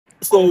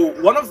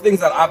So one of the things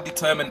that I've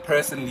determined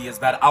personally is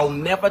that I'll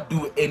never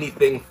do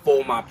anything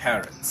for my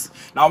parents.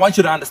 Now I want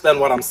you to understand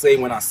what I'm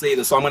saying when I say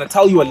this. So I'm going to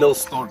tell you a little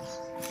story.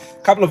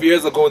 A couple of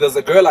years ago, there's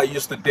a girl I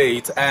used to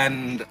date,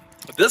 and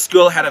this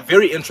girl had a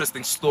very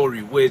interesting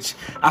story, which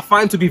I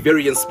find to be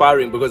very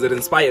inspiring because it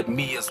inspired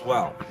me as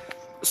well.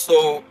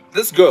 So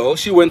this girl,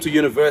 she went to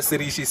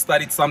university, she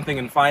studied something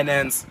in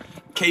finance,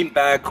 came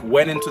back,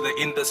 went into the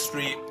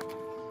industry,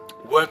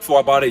 worked for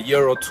about a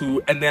year or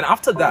two, and then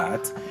after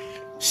that,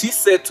 she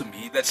said to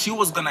me that she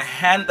was going to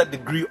hand the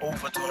degree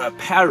over to her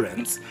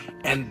parents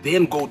and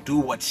then go do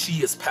what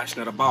she is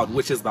passionate about,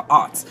 which is the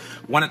arts.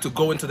 Wanted to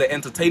go into the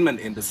entertainment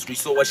industry.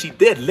 So what she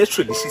did,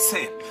 literally, she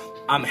said,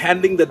 I'm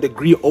handing the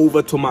degree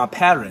over to my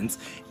parents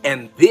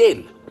and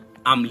then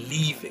I'm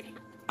leaving.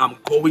 I'm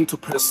going to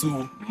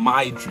pursue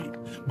my dream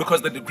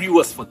because the degree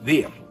was for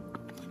them.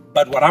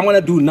 But what I'm going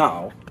to do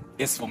now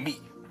is for me.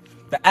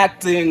 The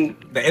acting,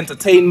 the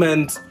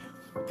entertainment,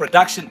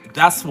 production,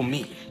 that's for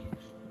me.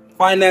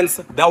 Finance,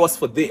 that was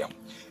for them.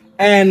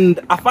 And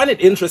I find it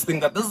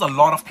interesting that this is a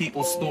lot of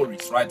people's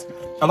stories, right?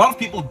 A lot of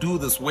people do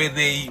this where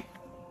they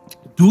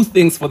do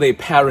things for their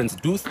parents,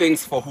 do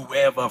things for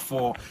whoever,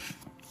 for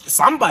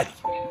somebody.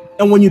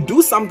 And when you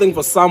do something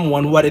for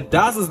someone, what it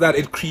does is that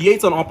it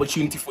creates an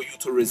opportunity for you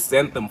to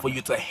resent them, for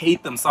you to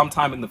hate them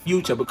sometime in the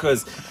future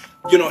because,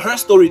 you know, her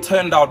story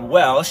turned out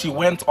well. She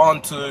went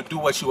on to do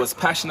what she was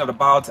passionate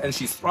about and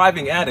she's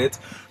thriving at it.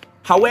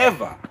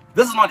 However,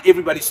 this is not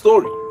everybody's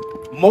story.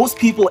 Most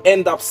people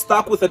end up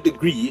stuck with a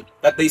degree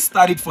that they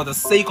studied for the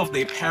sake of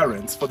their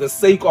parents, for the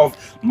sake of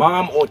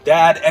mom or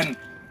dad, and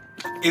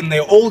in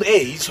their old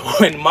age,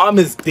 when mom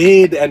is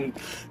dead and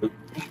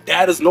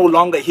dad is no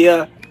longer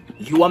here,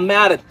 you are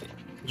mad at them.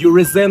 You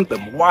resent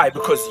them. Why?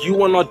 Because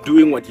you are not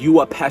doing what you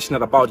are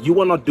passionate about.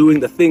 You are not doing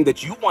the thing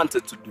that you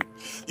wanted to do.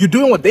 You're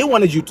doing what they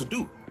wanted you to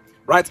do,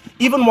 right?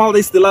 Even while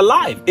they're still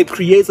alive, it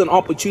creates an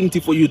opportunity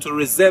for you to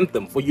resent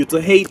them, for you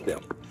to hate them.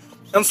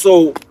 And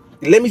so,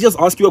 let me just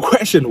ask you a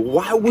question.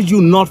 Why would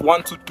you not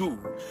want to do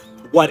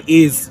what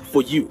is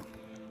for you?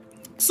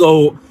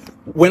 So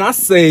when I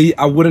say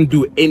I wouldn't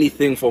do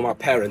anything for my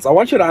parents, I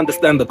want you to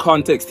understand the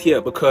context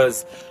here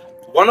because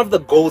one of the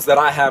goals that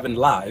I have in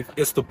life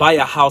is to buy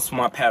a house for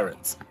my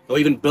parents or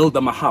even build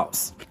them a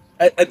house,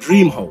 a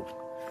dream home.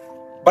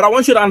 But I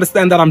want you to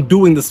understand that I'm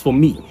doing this for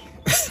me.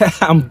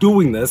 I'm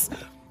doing this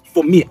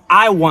for me.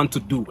 I want to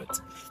do it.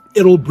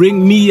 It'll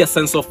bring me a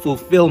sense of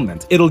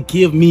fulfillment. It'll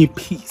give me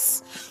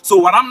peace. So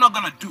what I'm not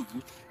going to do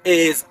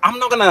is I'm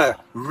not going to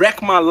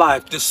wreck my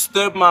life,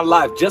 disturb my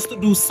life just to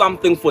do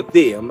something for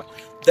them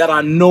that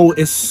I know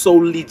is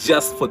solely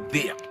just for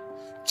them.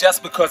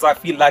 Just because I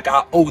feel like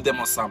I owe them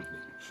or something.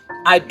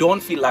 I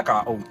don't feel like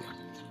I owe them.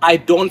 I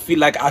don't feel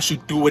like I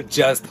should do it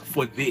just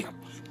for them.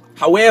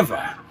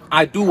 However,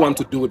 I do want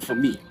to do it for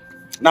me.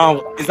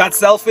 Now, is that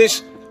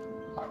selfish?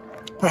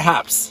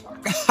 Perhaps.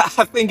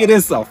 I think it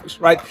is selfish,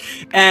 right?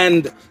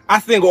 And I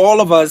think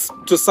all of us,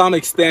 to some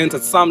extent,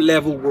 at some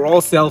level, we're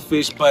all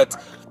selfish. But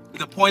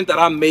the point that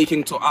I'm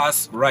making to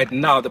us right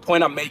now, the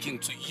point I'm making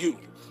to you,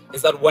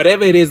 is that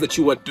whatever it is that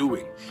you are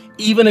doing,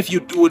 even if you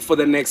do it for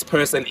the next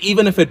person,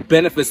 even if it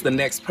benefits the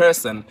next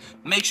person,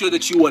 make sure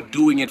that you are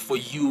doing it for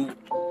you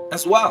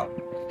as well.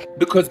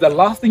 Because the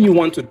last thing you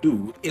want to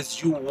do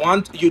is you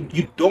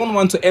don't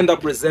want to end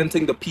up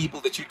resenting the people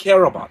that you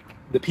care about,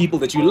 the people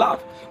that you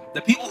love,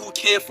 the people who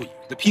care for you,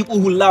 the people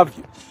who love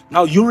you.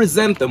 Now you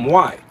resent them.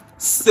 Why?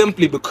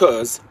 Simply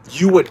because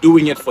you were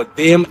doing it for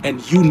them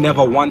and you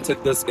never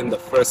wanted this in the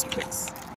first place.